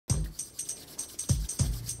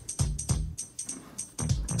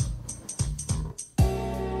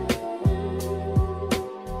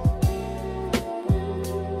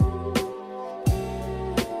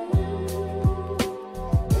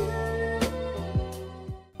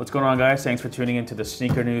What's going on, guys? Thanks for tuning into the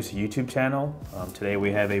Sneaker News YouTube channel. Today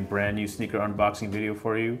we have a brand new sneaker unboxing video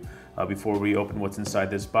for you. Before we open what's inside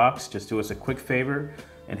this box, just do us a quick favor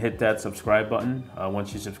and hit that subscribe button.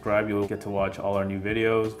 Once you subscribe, you'll get to watch all our new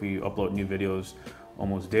videos. We upload new videos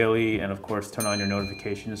almost daily, and of course turn on your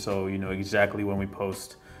notifications so you know exactly when we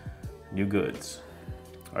post new goods.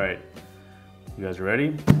 All right, you guys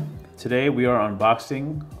ready? Today we are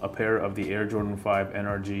unboxing a pair of the Air Jordan 5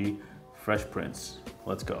 NRG Fresh Prints.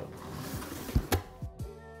 Let's go.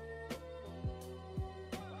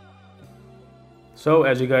 So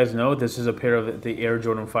as you guys know, this is a pair of the Air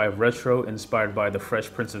Jordan 5 Retro inspired by the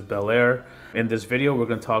Fresh Prince of Bel-Air. In this video, we're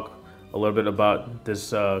going to talk a little bit about this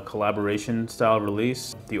collaboration style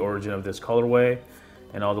release, the origin of this colorway,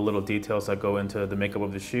 and all the little details that go into the makeup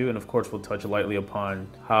of the shoe. And of course, we'll touch lightly upon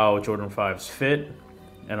how Jordan 5s fit,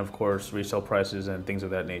 and of course resale prices and things of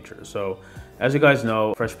that nature. So as you guys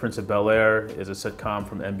know, Fresh Prince of Bel-Air is a sitcom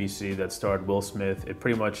from NBC that starred Will Smith. It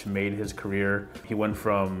pretty much made his career. He went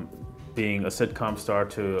from being a sitcom star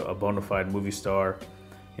to a bona fide movie star.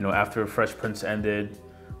 You know, after Fresh Prince ended,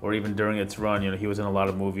 or even during its run, you know, he was in a lot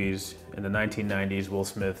of movies. In the 1990s, Will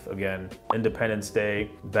Smith, again, Independence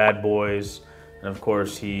Day, Bad Boys, and of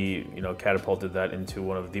course he, you know, catapulted that into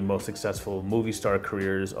one of the most successful movie star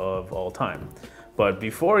careers of all time. But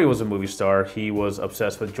before he was a movie star, he was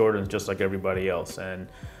obsessed with Jordans just like everybody else. And,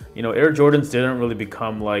 you know, Air Jordans didn't really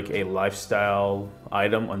become like a lifestyle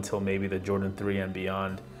item until maybe the Jordan 3 and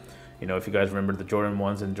beyond. You know, if you guys remember, the Jordan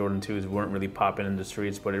 1s and Jordan 2s weren't really popping in the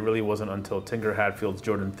streets, but it really wasn't until Tinker Hatfield's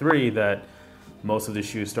Jordan 3 that most of the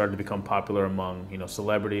shoes started to become popular among, you know,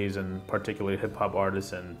 celebrities and particularly hip-hop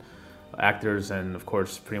artists and actors, and of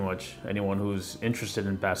course pretty much anyone who's interested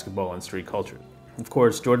in basketball and street culture. Of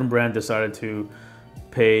course, Jordan Brand decided to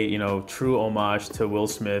pay, you know, true homage to Will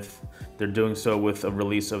Smith. They're doing so with a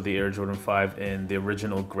release of the Air Jordan 5 in the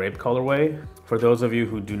original Grape colorway. For those of you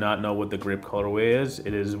who do not know what the Grape colorway is,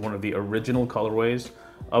 it is one of the original colorways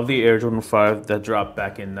of the Air Jordan 5 that dropped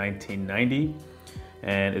back in 1990.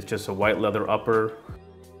 And it's just a white leather upper,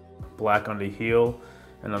 black on the heel,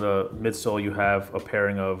 and on the midsole you have a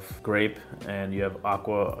pairing of Grape, and you have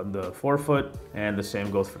aqua on the forefoot, and the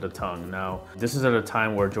same goes for the tongue. Now, this is at a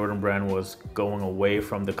time where Jordan Brand was going away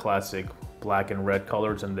from the classic black and red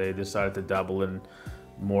colors, and they decided to dabble in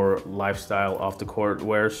more lifestyle off the court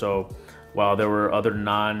wear. So while there were other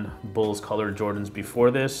non-Bulls colored Jordans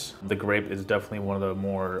before this, the Grape is definitely one of the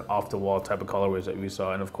more off the wall type of colorways that we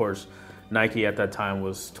saw. And of course, Nike at that time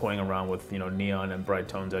was toying around with, you know, neon and bright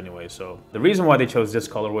tones anyway. So the reason why they chose this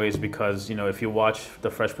colorway is because, you know, if you watch The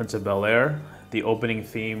Fresh Prince of Bel-Air, the opening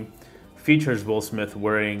theme features Will Smith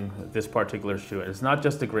wearing this particular shoe. And it's not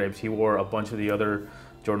just the Grapes. He wore a bunch of the other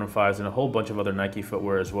Jordan 5s and a whole bunch of other Nike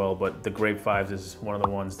footwear as well, but the Grape 5s is one of the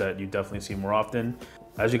ones that you definitely see more often.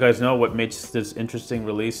 As you guys know, what makes this interesting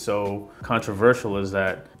release so controversial is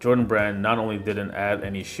that Jordan Brand not only didn't add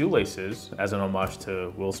any shoelaces as an homage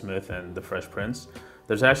to Will Smith and the Fresh Prince,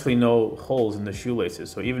 there's actually no holes in the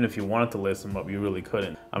shoelaces. So even if you wanted to lace them up, you really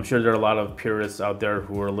couldn't. I'm sure there are a lot of purists out there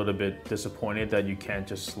who are a little bit disappointed that you can't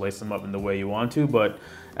just lace them up in the way you want to, but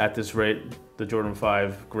at this rate, the Jordan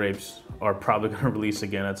 5 Grapes are probably going to release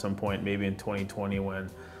again at some point, maybe in 2020 when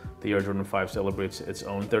the Air Jordan 5 celebrates its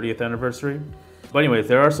own 30th anniversary. But anyway,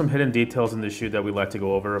 there are some hidden details in the shoe that we like to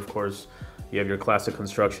go over. Of course, you have your classic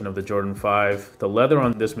construction of the Jordan 5. The leather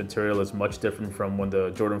on this material is much different from when the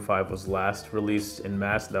Jordan 5 was last released in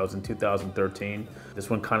mass. That was in 2013. This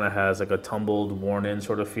one kind of has like a tumbled, worn-in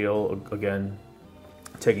sort of feel. Again,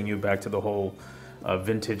 taking you back to the whole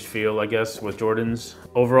vintage feel, I guess, with Jordans.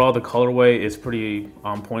 Overall, the colorway is pretty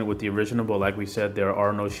on point with the original, but like we said, there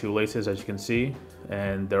are no shoelaces, as you can see,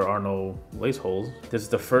 and there are no lace holes. This is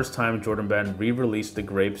the first time Jordan Brand re-released the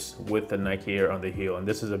Grapes with the Nike Air on the heel, and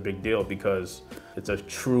this is a big deal because it's a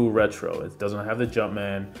true retro. It doesn't have the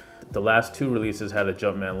Jumpman. The last two releases had a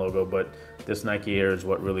Jumpman logo, but this Nike Air is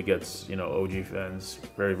what really gets, you know, OG fans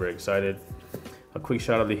very, very excited. A quick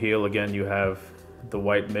shot of the heel. Again, you have the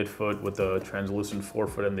white midfoot with the translucent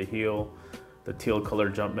forefoot and the heel, the teal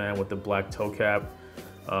colored Jumpman with the black toe cap.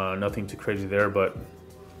 Nothing too crazy there, but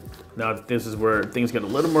now this is where things get a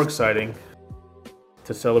little more exciting.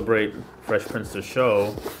 To celebrate Fresh Prince the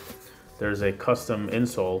show, there's a custom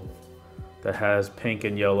insole that has pink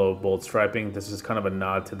and yellow bold striping. This is kind of a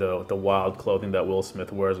nod to the wild clothing that Will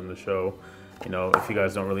Smith wears in the show. You know, if you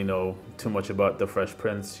guys don't really know too much about the Fresh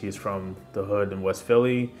Prince, he's from the hood in West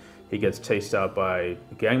Philly. He gets chased out by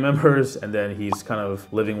gang members, and then he's kind of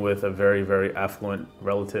living with a very, very affluent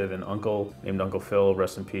relative and uncle named Uncle Phil,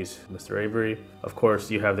 rest in peace, Mr. Avery. Of course,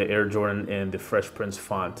 you have the Air Jordan in the Fresh Prince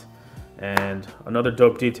font. And another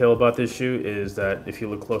dope detail about this shoe is that if you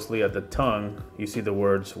look closely at the tongue, you see the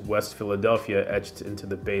words West Philadelphia etched into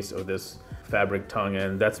the base of this fabric tongue.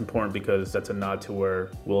 And that's important because that's a nod to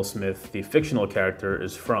where Will Smith, the fictional character,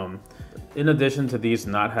 is from. In addition to these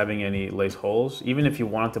not having any lace holes, even if you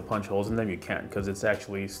wanted to punch holes in them, you can't because it's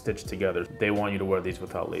actually stitched together. They want you to wear these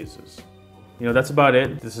without laces. You know, that's about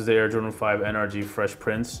it. This is the Air Jordan 5 NRG Fresh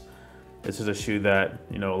Prince. This is a shoe that,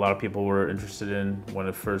 you know, a lot of people were interested in when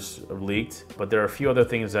it first leaked. But there are a few other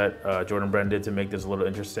things that Jordan Brand did to make this a little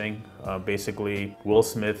interesting. Basically, Will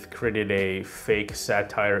Smith created a fake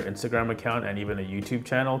satire Instagram account and even a YouTube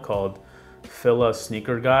channel called Phila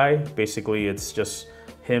Sneaker Guy. Basically, it's just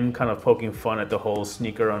him kind of poking fun at the whole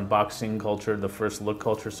sneaker unboxing culture, the first look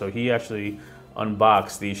culture. So he actually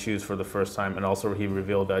unboxed these shoes for the first time, and also he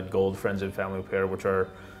revealed that gold friends and family pair, which are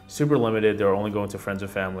super limited. They're only going to friends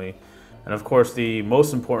and family. And of course, the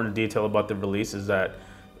most important detail about the release is that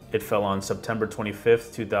it fell on September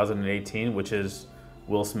 25th, 2018, which is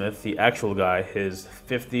Will Smith, the actual guy, his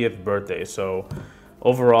 50th birthday. So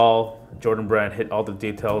overall, Jordan Brand hit all the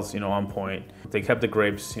details, you know, on point. They kept the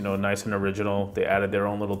grapes, you know, nice and original. They added their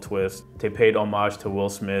own little twist. They paid homage to Will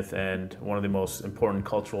Smith and one of the most important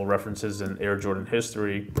cultural references in Air Jordan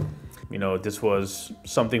history. You know, this was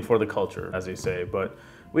something for the culture, as they say. But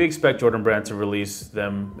we expect Jordan Brand to release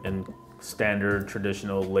them in standard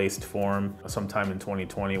traditional laced form sometime in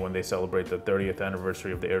 2020 when they celebrate the 30th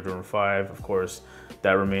anniversary of the Air Jordan 5. Of course,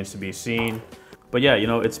 that remains to be seen. But yeah, you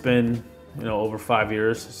know, it's been, you know, over 5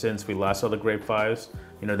 years since we last saw the Grape 5s.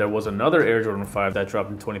 You know, there was another Air Jordan 5 that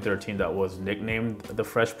dropped in 2013 that was nicknamed the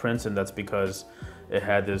Fresh Prince, and that's because it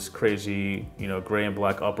had this crazy, you know, gray and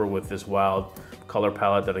black upper with this wild color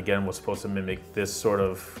palette that again was supposed to mimic this sort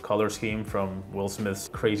of color scheme from Will Smith's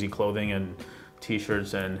crazy clothing and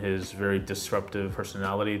t-shirts and his very disruptive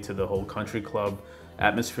personality to the whole country club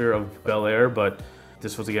atmosphere of Bel Air. But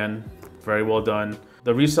this was, again, very well done.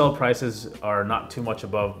 The resale prices are not too much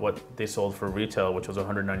above what they sold for retail, which was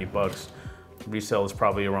 190 bucks. Resale is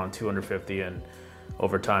probably around 250, and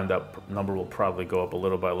over time that number will probably go up a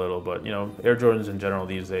little by little. But you know, Air Jordans in general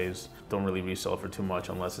these days don't really resell for too much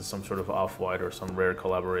unless it's some sort of off-white or some rare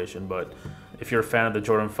collaboration. But if you're a fan of the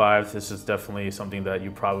Jordan 5, this is definitely something that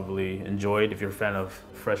you probably enjoyed. If you're a fan of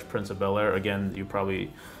Fresh Prince of Bel Air, again, you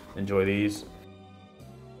probably enjoy these.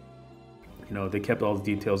 You know, they kept all the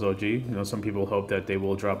details OG. You know, some people hope that they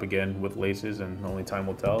will drop again with laces and only time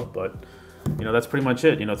will tell, but you know, that's pretty much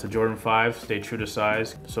it. You know, it's a Jordan 5, stay true to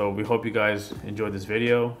size. So we hope you guys enjoyed this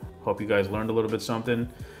video. Hope you guys learned a little bit something.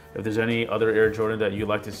 If there's any other Air Jordan that you'd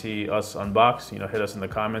like to see us unbox, you know, hit us in the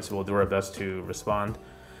comments. We'll do our best to respond.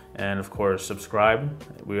 And of course, subscribe.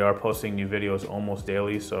 We are posting new videos almost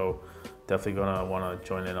daily, so definitely gonna wanna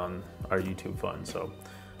join in on our YouTube fun. So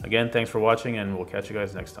again, thanks for watching, and we'll catch you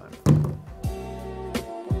guys next time.